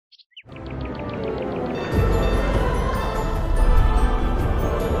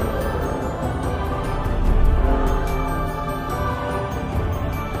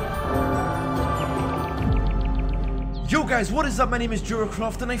guys, what is up? My name is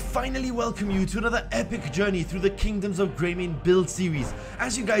Jeracraft and I finally welcome you to another epic journey through the Kingdoms of Greymane build series.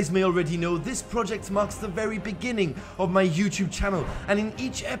 As you guys may already know, this project marks the very beginning of my YouTube channel, and in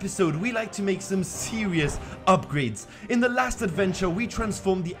each episode we like to make some serious upgrades. In the last adventure we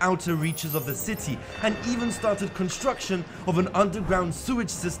transformed the outer reaches of the city and even started construction of an underground sewage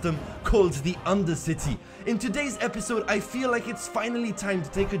system called the Undercity. In today's episode I feel like it's finally time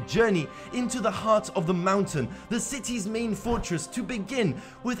to take a journey into the heart of the mountain, the city's main fortress, to begin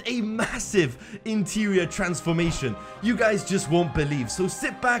with a massive interior transformation. You guys just won't believe, so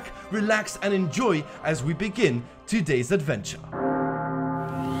sit back, relax and enjoy as we begin today's adventure.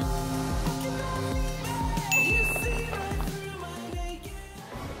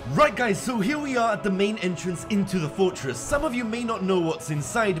 Right guys, so here we are at the main entrance into the fortress. Some of you may not know what's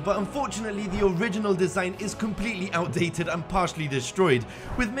inside, but unfortunately the original design is completely outdated and partially destroyed,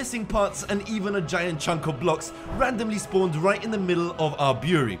 with missing parts and even a giant chunk of blocks randomly spawned right in the middle of our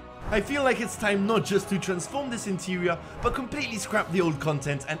brewery. I feel like it's time not just to transform this interior, but completely scrap the old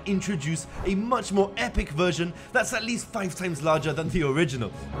content and introduce a much more epic version that's at least 5 times larger than the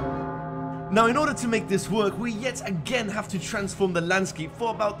original. Now, in order to make this work, we yet again have to transform the landscape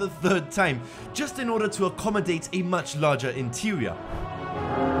for about the 3rd time, just in order to accommodate a much larger interior.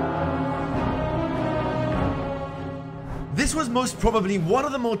 This was most probably one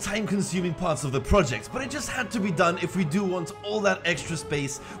of the more time-consuming parts of the project, but it just had to be done if we do want all that extra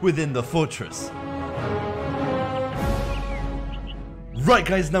space within the fortress. Right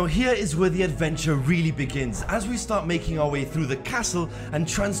guys, now here is where the adventure really begins, as we start making our way through the castle and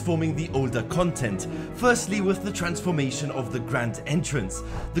transforming the older content. Firstly, with the transformation of the grand entrance.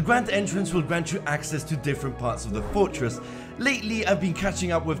 The grand entrance will grant you access to different parts of the fortress. Lately, I've been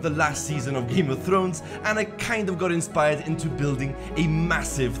catching up with the last season of Game of Thrones, and I kind of got inspired into building a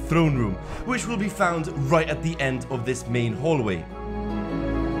massive throne room, which will be found right at the end of this main hallway.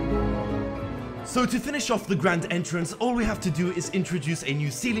 So to finish off the grand entrance, all we have to do is introduce a new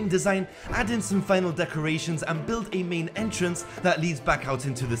ceiling design, add in some final decorations and build a main entrance that leads back out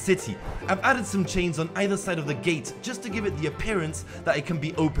into the city. I've added some chains on either side of the gate just to give it the appearance that it can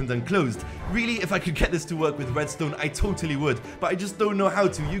be opened and closed. Really, if I could get this to work with redstone, I totally would, but I just don't know how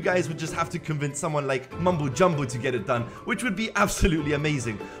to. You guys would just have to convince someone like Mumbo Jumbo to get it done, which would be absolutely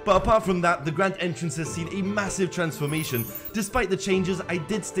amazing. But apart from that, the grand entrance has seen a massive transformation. Despite the changes, I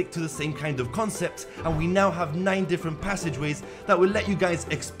did stick to the same kind of concept, and we now have 9 different passageways that will let you guys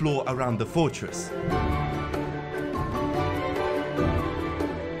explore around the fortress.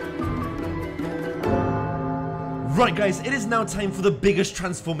 Right guys, it is now time for the biggest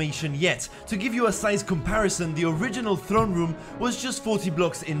transformation yet. To give you a size comparison, the original throne room was just 40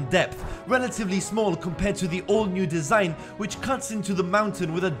 blocks in depth, relatively small compared to the all new design, which cuts into the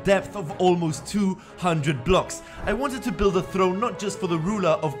mountain with a depth of almost 200 blocks. I wanted to build a throne not just for the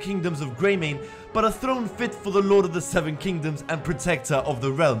ruler of Kingdoms of Greymane, but a throne fit for the Lord of the 7 Kingdoms and protector of the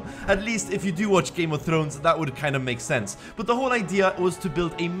realm. At least if you do watch Game of Thrones, that would kind of make sense. But the whole idea was to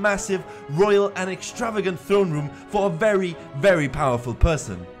build a massive, royal and extravagant throne room for a very, very powerful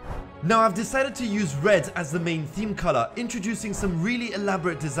person. Now I've decided to use red as the main theme color, introducing some really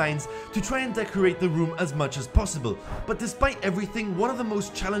elaborate designs to try and decorate the room as much as possible. But despite everything, one of the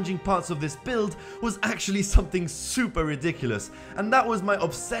most challenging parts of this build was actually something super ridiculous, and that was my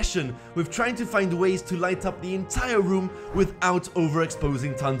obsession with trying to find ways to light up the entire room without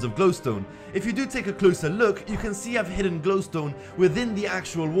overexposing tons of glowstone. If you do take a closer look, you can see I've hidden glowstone within the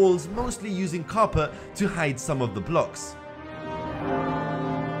actual walls, mostly using copper to hide some of the blocks.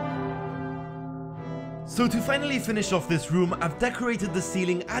 So to finally finish off this room, I've decorated the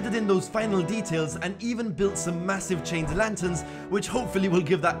ceiling, added in those final details and even built some massive chained lanterns, which hopefully will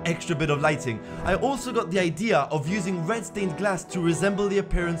give that extra bit of lighting. I also got the idea of using red stained glass to resemble the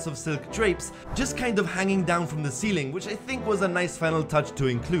appearance of silk drapes, just kind of hanging down from the ceiling, which I think was a nice final touch to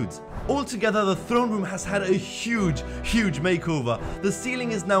include. Altogether, the throne room has had a huge makeover. The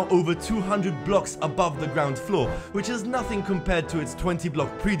ceiling is now over 200 blocks above the ground floor, which is nothing compared to its 20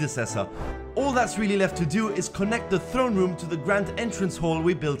 block predecessor. All that's really left to do is connect the throne room to the grand entrance hall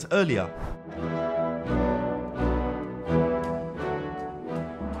we built earlier.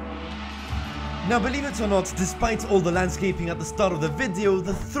 Now believe it or not, despite all the landscaping at the start of the video,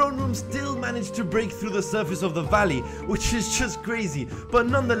 the throne room still managed to break through the surface of the valley, which is just crazy, but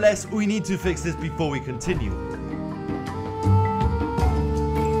nonetheless we need to fix this before we continue.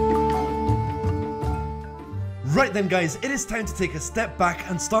 Right then guys, it is time to take a step back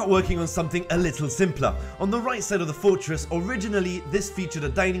and start working on something a little simpler. On the right side of the fortress, originally this featured a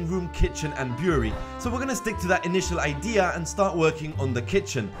dining room, kitchen and brewery, so we're gonna stick to that initial idea and start working on the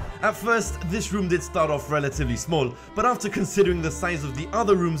kitchen. At first, this room did start off relatively small, but after considering the size of the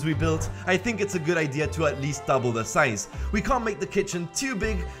other rooms we built, I think it's a good idea to at least double the size. We can't make the kitchen too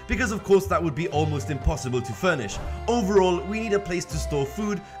big, because of course that would be almost impossible to furnish. Overall, we need a place to store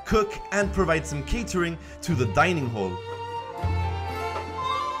food, cook and provide some catering to the dining hall.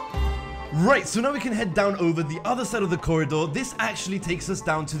 Right, so now we can head down over the other side of the corridor. This actually takes us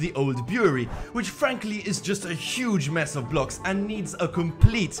down to the old brewery, which frankly is just a huge mess of blocks and needs a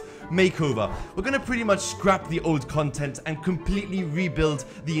complete makeover. We're gonna pretty much scrap the old content and completely rebuild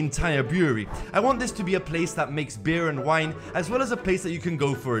the entire brewery. I want this to be a place that makes beer and wine, as well as a place that you can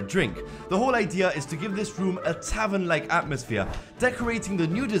go for a drink. The whole idea is to give this room a tavern-like atmosphere, decorating the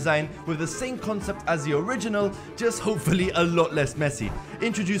new design with the same concept as the original, just hopefully a lot less messy.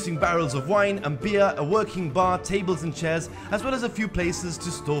 Introducing barrels of wine and beer, a working bar, tables and chairs, as well as a few places to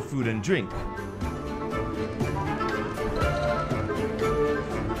store food and drink.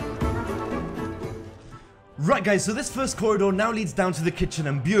 Right guys, so this first corridor now leads down to the kitchen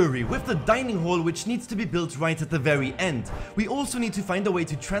and brewery, with the dining hall which needs to be built right at the very end. We also need to find a way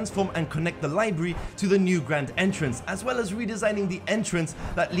to transform and connect the library to the new grand entrance, as well as redesigning the entrance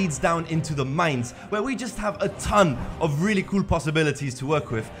that leads down into the mines, where we just have a ton of really cool possibilities to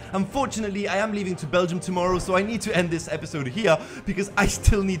work with. Unfortunately, I am leaving to Belgium tomorrow, so I need to end this episode here because I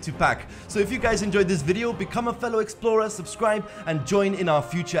still need to pack. So if you guys enjoyed this video, become a fellow explorer, subscribe and join in our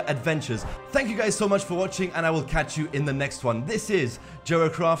future adventures. Thank you guys so much for watching, and I will catch you in the next one. This is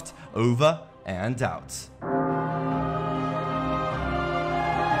Jeracraft, over and out.